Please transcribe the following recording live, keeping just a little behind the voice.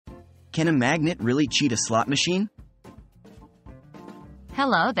Can a magnet really cheat a slot machine?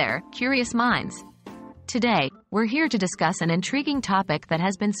 Hello there, curious minds. Today, we're here to discuss an intriguing topic that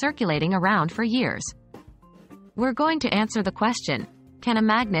has been circulating around for years. We're going to answer the question, can a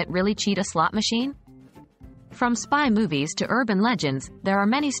magnet really cheat a slot machine? From spy movies to urban legends, there are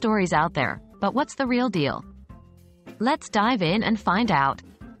many stories out there, but what's the real deal? Let's dive in and find out.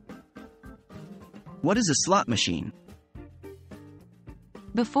 What is a slot machine?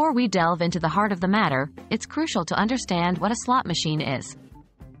 Before we delve into the heart of the matter, it's crucial to understand what a slot machine is.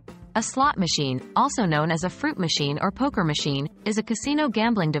 A slot machine, also known as a fruit machine or poker machine, is a casino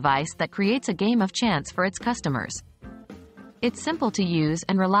gambling device that creates a game of chance for its customers. It's simple to use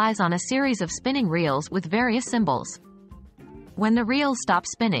and relies on a series of spinning reels with various symbols. When the reels stop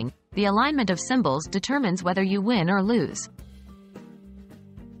spinning, the alignment of symbols determines whether you win or lose.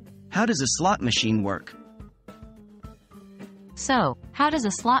 How does a slot machine work? So, how does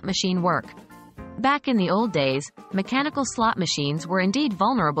a slot machine work? Back in the old days, mechanical slot machines were indeed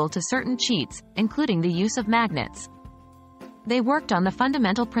vulnerable to certain cheats, including the use of magnets. They worked on the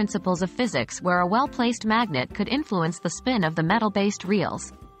fundamental principles of physics where a well-placed magnet could influence the spin of the metal-based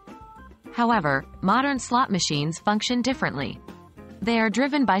reels. However, modern slot machines function differently. They are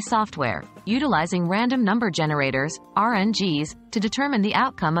driven by software, utilizing random number generators, RNGs, to determine the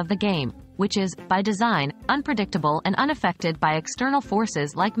outcome of the game, which is, by design, unpredictable and unaffected by external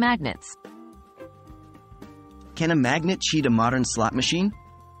forces like magnets. Can a magnet cheat a modern slot machine?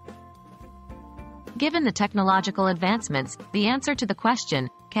 Given the technological advancements, the answer to the question,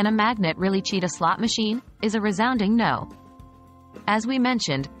 can a magnet really cheat a slot machine, is a resounding no. As we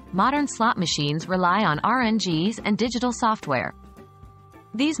mentioned, modern slot machines rely on RNGs and digital software.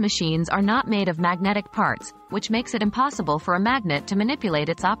 These machines are not made of magnetic parts, which makes it impossible for a magnet to manipulate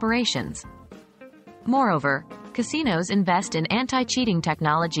its operations. Moreover, casinos invest in anti-cheating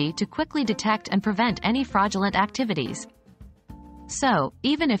technology to quickly detect and prevent any fraudulent activities. So,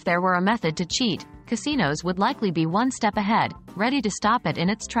 even if there were a method to cheat, casinos would likely be one step ahead, ready to stop it in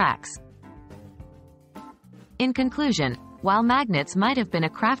its tracks. In conclusion, while magnets might have been a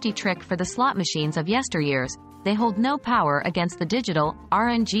crafty trick for the slot machines of yesteryears, they hold no power against the digital,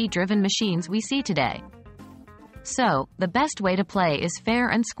 RNG-driven machines we see today. So, the best way to play is fair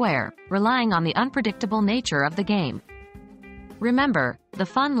and square, relying on the unpredictable nature of the game. Remember, the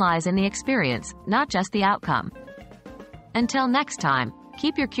fun lies in the experience, not just the outcome. Until next time,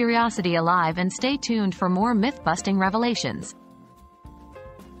 keep your curiosity alive and stay tuned for more myth-busting revelations.